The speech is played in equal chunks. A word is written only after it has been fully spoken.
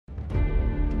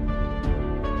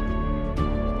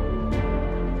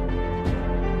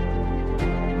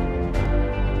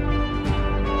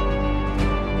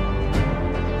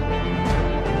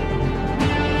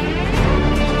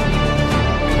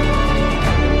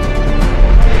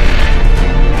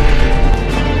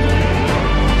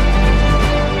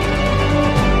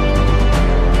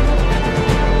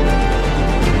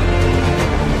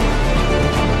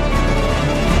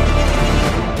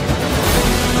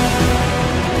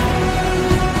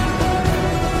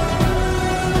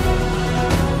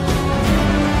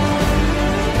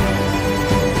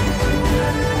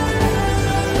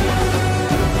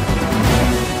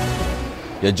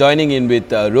You're joining in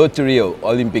with Road to Rio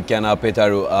Olympic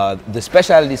ThePapare, the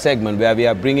specialty segment where we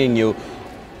are bringing you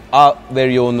our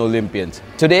very own Olympians.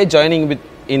 Today, joining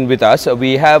in with us,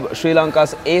 we have Sri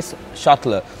Lanka's ace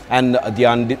shuttler and the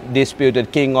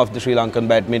undisputed king of the Sri Lankan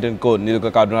badminton court, Niluka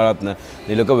Karunaratne.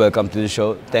 Niluka, welcome to the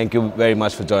show. Thank you very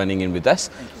much for joining in with us.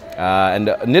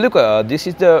 Niluka, this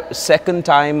is the second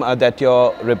time that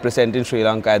you're representing Sri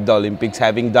Lanka at the Olympics,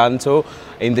 having done so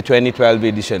in the 2012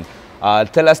 edition.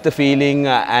 Tell us the feeling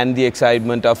and the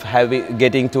excitement of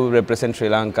getting to represent Sri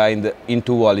Lanka in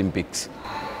two Olympics.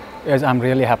 Yes, I'm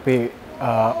really happy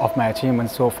of my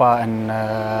achievements so far, and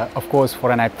of course, for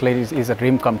an athlete, it's a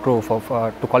dream come true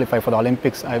to qualify for the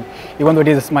Olympics. Even though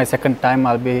this is my second time,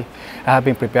 I have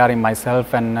been preparing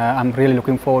myself, and I'm really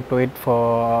looking forward to it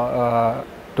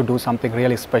to do something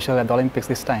really special at the Olympics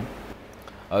this time.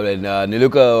 Alright,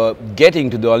 Niluka, getting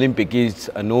to the Olympic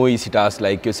is no easy task,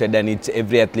 like you said, and it's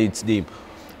every athlete's dream.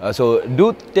 So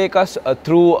do take us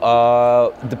through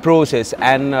the process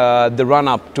and the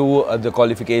run-up to the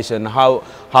qualification.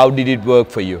 How did it work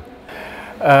for you?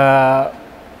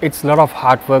 It's a lot of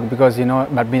hard work because, you know,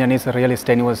 badminton is a really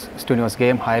strenuous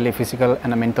game, highly physical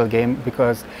and a mental game,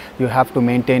 because you have to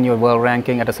maintain your world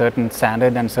ranking at a certain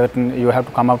standard, and you have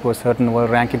to come up to a certain world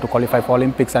ranking to qualify for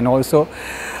Olympics, and also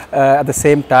at the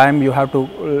same time you have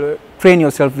to train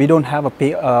yourself. We don't have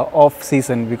a off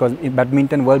season, because in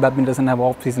badminton, world badminton doesn't have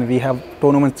off season. We have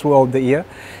tournaments throughout the year,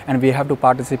 and we have to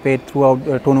participate throughout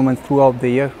tournaments throughout the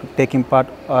year, taking part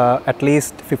at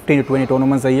least 15 to 20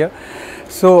 tournaments a year.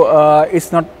 So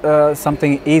it's not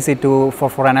something easy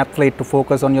for an athlete to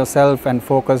focus on yourself and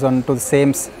focus on to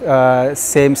the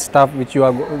same stuff which you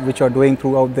are doing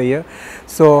throughout the year.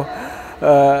 So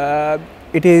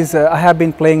it is. I have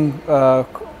been playing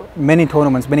many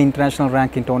tournaments, many international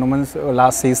ranking tournaments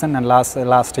last season and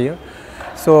last year.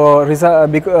 So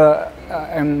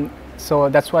so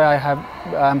that's why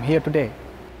I'm here today.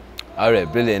 All right,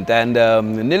 brilliant. And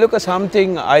Niluka,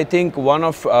 something I think one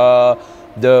of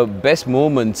the best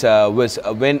moments was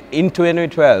when in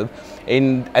 2012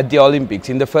 at the Olympics,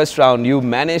 in the first round, you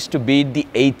managed to beat the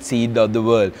 8th seed of the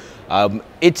world.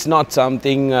 It's not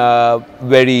something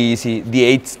very easy.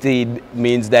 The 8th seed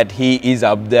means that he is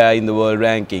up there in the world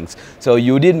rankings. So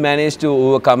you did manage to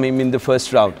overcome him in the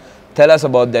first round. Tell us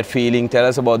about that feeling. Tell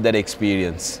us about that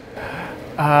experience.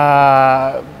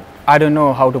 I don't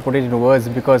know how to put it into words,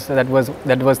 because that was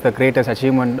the greatest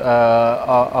achievement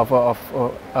of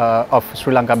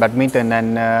Sri Lanka badminton,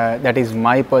 and that is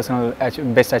my personal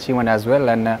best achievement as well,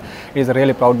 and it is a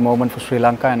really proud moment for Sri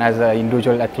Lanka and as an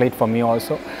individual athlete for me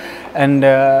also. And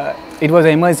it was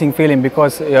an amazing feeling,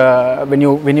 because when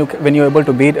you're able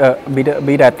to beat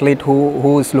an athlete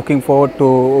who is looking forward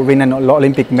to win an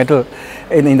Olympic medal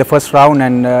in the first round,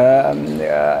 and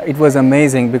it was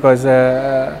amazing, because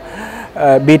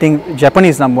beating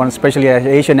Japanese #1, especially an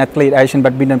Asian athlete, Asian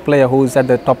badminton player who is at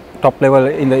the top level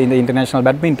in the international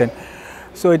badminton.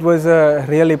 So it was a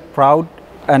really proud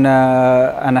and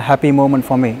a happy moment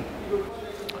for me.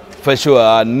 For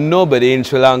sure, nobody in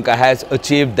Sri Lanka has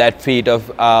achieved that feat of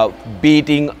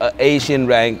beating an Asian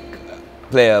rank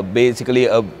player, basically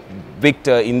a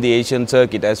victor in the Asian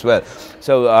circuit as well.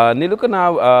 So Niluka,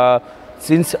 now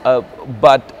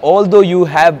but although you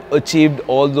have achieved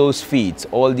all these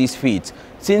feats,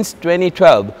 since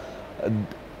 2012,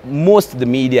 most of the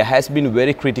media has been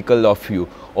very critical of you.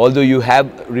 Although you have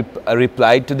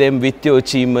replied to them with your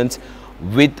achievements,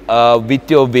 with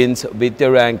your wins, with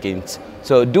your rankings.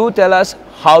 So do tell us,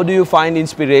 how do you find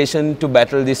inspiration to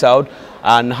battle this out,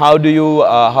 and how do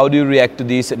you react to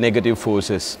these negative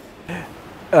forces?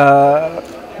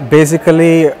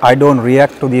 Basically, I don't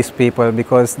react to these people,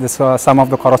 because some of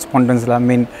the correspondents, I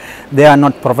mean, they are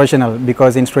not professional.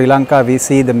 Because in Sri Lanka, we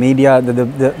see the media,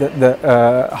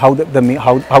 how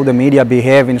the media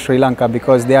behave in Sri Lanka,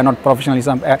 because they are not professional.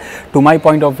 To my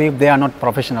point of view, they are not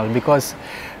professional, because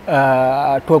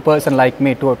to a person like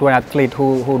me, to an athlete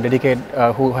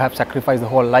who have sacrificed the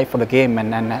whole life for the game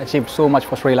and achieved so much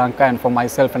for Sri Lanka and for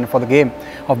myself and for the game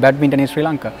of badminton in Sri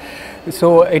Lanka.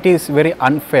 So it is very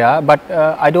unfair, but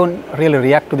I don't really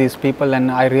react to these people,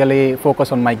 and I really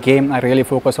focus on my game. I really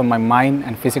focus on my mind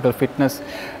and physical fitness,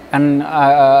 and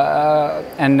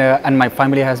my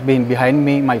family has been behind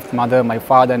me. My mother, my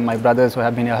father, and my brothers who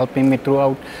have been helping me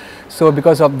throughout. So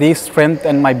because of this strength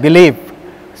and my belief,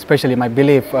 especially my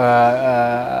belief,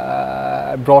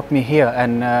 brought me here,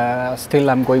 and still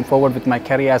I'm going forward with my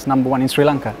career as #1 in Sri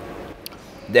Lanka.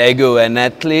 There you go, an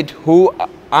athlete who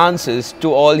answers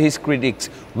to all his critics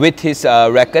with his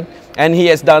record, and he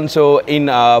has done so in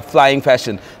flying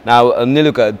fashion. Now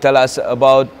Niluka, tell us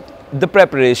about the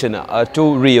preparation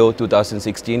to Rio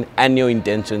 2016 and your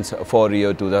intentions for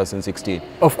Rio 2016.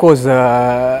 Of course,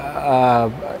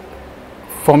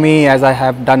 for me, as I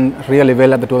have done really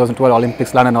well at the 2012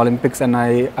 Olympics, London Olympics, and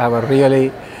I have a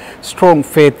really strong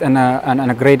faith and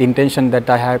a great intention that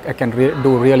I can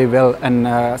do really well, and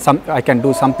I can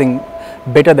do something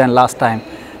better than last time.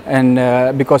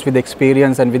 And because with the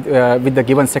experience and with the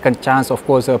given second chance, of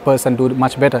course, a person do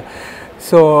much better.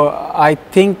 So I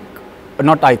think,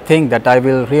 that I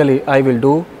will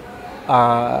do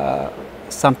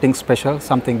something special,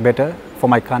 something better for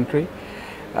my country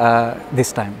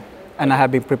this time. And I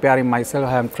have been preparing myself.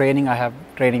 I have trained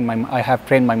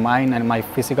my mind and my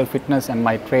physical fitness and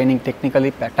my training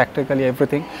technically, tactically,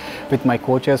 everything, with my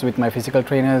coaches, with my physical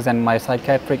trainers and my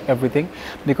psychiatric everything.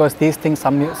 Because these things,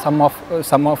 some of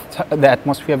the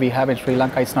atmosphere we have in Sri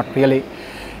Lanka is not really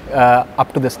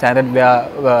up to the standard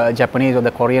where Japanese or the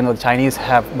Korean or the Chinese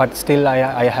have. But still,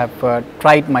 I have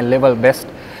tried my level best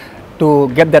to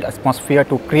get that atmosphere,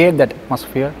 to create that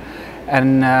atmosphere.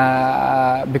 And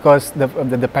because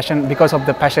the passion,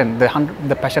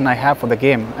 the passion I have for the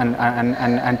game,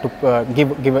 and to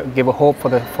give a hope for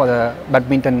the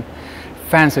badminton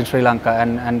fans in Sri Lanka,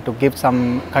 and to give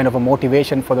some kind of a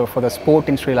motivation for the sport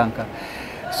in Sri Lanka.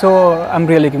 So I'm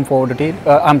really looking forward to it.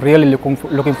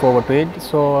 Looking forward to it.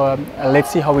 So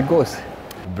let's see how it goes.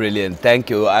 Brilliant, thank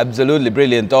you. Absolutely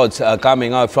brilliant thoughts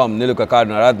coming out from Niluka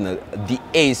Karunaratne, the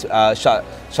ace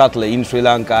shuttler in Sri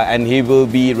Lanka, and he will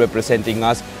be representing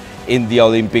us in the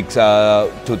Olympics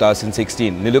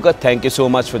 2016. Niluka, thank you so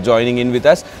much for joining in with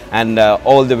us, and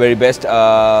all the very best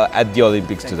at the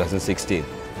Olympics 2016.